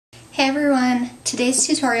Hey everyone, today's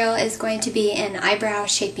tutorial is going to be an eyebrow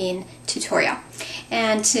shaping tutorial.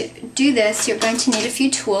 And to do this, you're going to need a few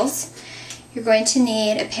tools. You're going to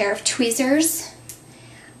need a pair of tweezers,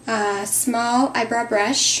 a small eyebrow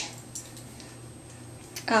brush,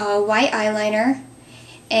 a white eyeliner,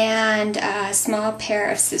 and a small pair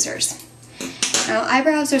of scissors. Now,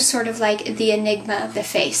 eyebrows are sort of like the enigma of the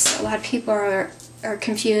face. A lot of people are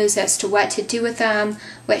confused as to what to do with them,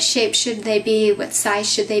 what shape should they be, what size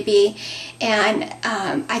should they be, and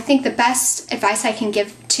I think the best advice I can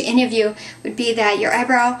give to any of you would be that your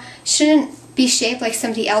eyebrow shouldn't be shaped like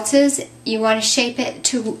somebody else's. You want to shape it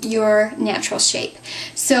to your natural shape.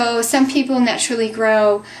 So some people naturally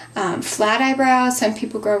grow flat eyebrows, some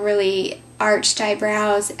people grow really arched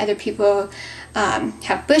eyebrows, other people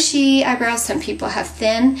have bushy eyebrows, some people have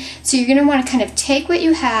thin. So you're going to want to kind of take what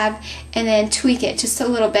you have and then tweak it just a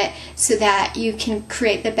little bit so that you can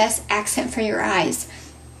create the best accent for your eyes.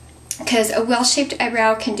 Because a well-shaped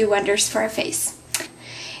eyebrow can do wonders for a face. You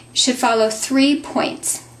should follow 3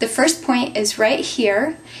 points. The first point is right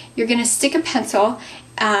here. You're going to stick a pencil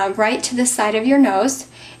right to the side of your nose,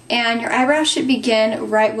 and your eyebrow should begin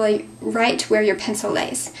right where your pencil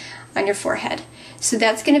lays on your forehead. So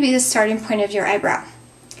that's going to be the starting point of your eyebrow.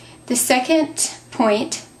 The second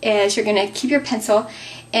point is you're going to keep your pencil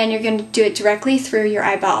and you're going to do it directly through your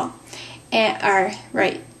eyeball, or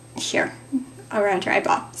right here around your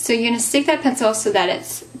eyeball. So you're going to stick that pencil so that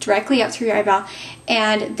it's directly up through your eyeball,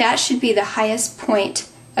 and that should be the highest point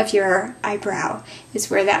of your eyebrow, is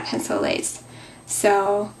where that pencil lays.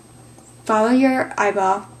 So follow your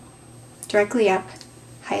eyeball directly up,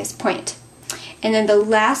 highest point. And then the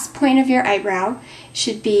last point of your eyebrow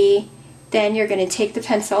should be, then you're going to take the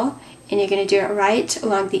pencil and you're going to do it right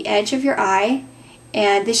along the edge of your eye,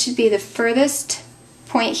 and this should be the furthest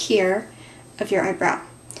point here of your eyebrow.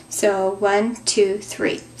 So 1, 2,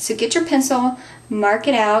 3. So get your pencil, mark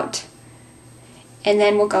it out, and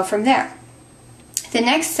then we'll go from there. The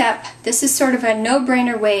next step, this is sort of a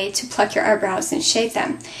no-brainer way to pluck your eyebrows and shape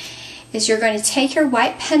them, is you're going to take your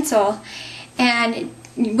white pencil, and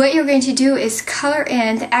what you're going to do is color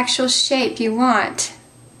in the actual shape you want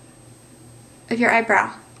of your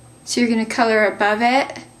eyebrow. So you're going to color above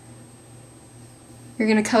it, you're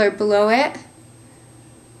going to color below it,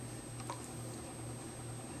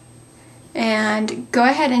 and go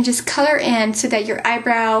ahead and just color in so that your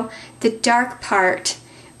eyebrow, the dark part,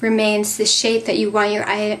 remains the shape that you want your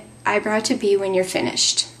eyebrow to be when you're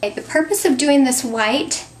finished. Okay, the purpose of doing this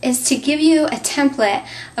white is to give you a template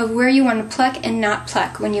of where you want to pluck and not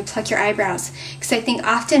pluck when you pluck your eyebrows. Because I think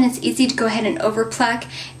often it's easy to go ahead and over pluck.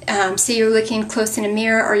 Say you're looking close in a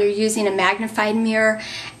mirror or you're using a magnified mirror,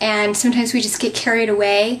 and sometimes we just get carried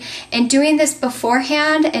away. And doing this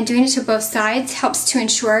beforehand and doing it to both sides helps to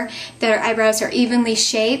ensure that our eyebrows are evenly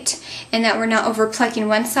shaped and that we're not over plucking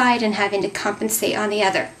one side and having to compensate on the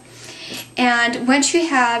other. And once you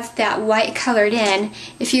have that white colored in,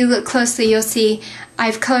 if you look closely, you'll see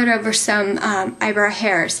I've colored over some eyebrow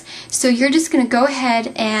hairs. So you're just going to go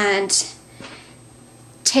ahead and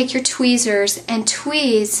take your tweezers and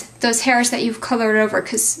tweeze those hairs that you've colored over,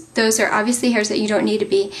 because those are obviously hairs that you don't need to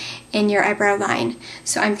be in your eyebrow line.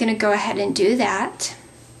 So I'm going to go ahead and do that.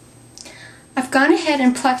 I've gone ahead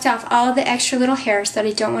and plucked off all of the extra little hairs that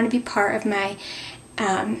I don't want to be part of my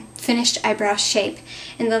finished eyebrow shape.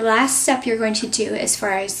 And the last step you're going to do as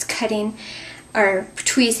far as cutting or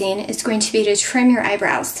tweezing is going to be to trim your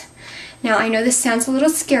eyebrows. Now I know this sounds a little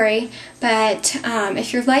scary, but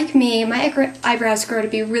if you're like me, my eyebrows grow to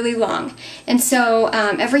be really long, and so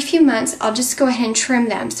every few months I'll just go ahead and trim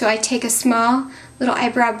them. So I take a small little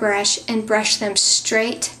eyebrow brush and brush them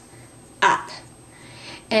straight up,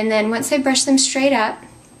 and then once I brush them straight up,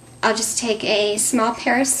 I'll just take a small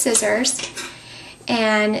pair of scissors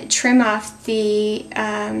and trim off the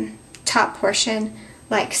top portion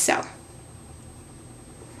like so.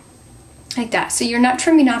 Like that. So you're not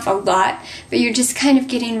trimming off a lot, but you're just kind of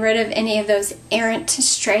getting rid of any of those errant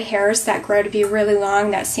stray hairs that grow to be really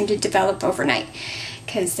long that seem to develop overnight,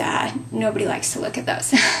 because nobody likes to look at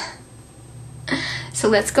those. So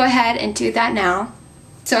let's go ahead and do that now.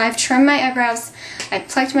 So I've trimmed my eyebrows, I've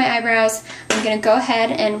plucked my eyebrows. I'm going to go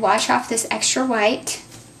ahead and wash off this extra white.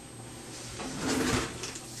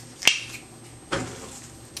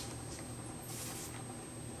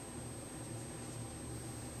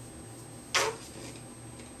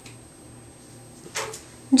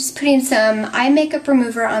 I'm just putting some eye makeup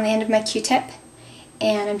remover on the end of my Q-tip,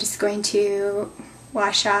 and I'm just going to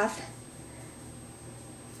wash off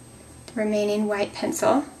the remaining white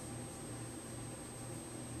pencil.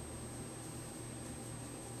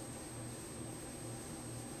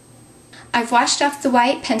 I've washed off the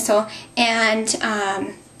white pencil, and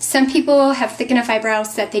some people have thick enough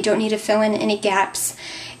eyebrows that they don't need to fill in any gaps,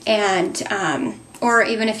 and or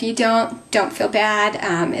even if you don't feel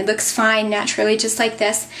bad. It looks fine naturally, just like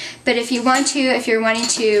this. But if you want to, if you're wanting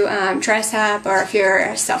to dress up, or if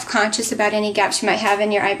you're self-conscious about any gaps you might have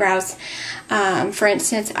in your eyebrows, for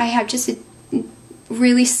instance, I have just a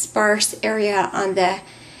really sparse area on the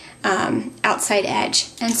outside edge,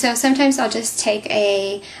 and so sometimes I'll just take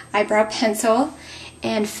a eyebrow pencil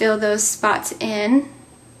and fill those spots in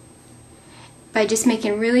by just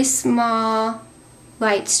making really small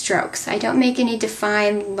light strokes. I don't make any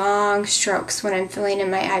defined long strokes when I'm filling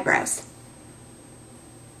in my eyebrows.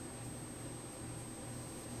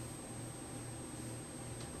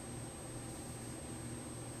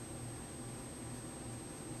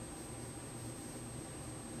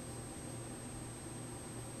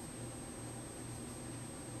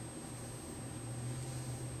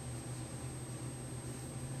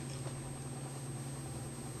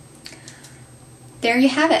 There you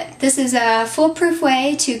have it. This is a foolproof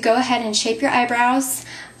way to go ahead and shape your eyebrows.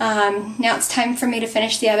 Now it's time for me to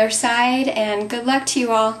finish the other side, and good luck to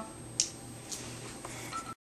you all.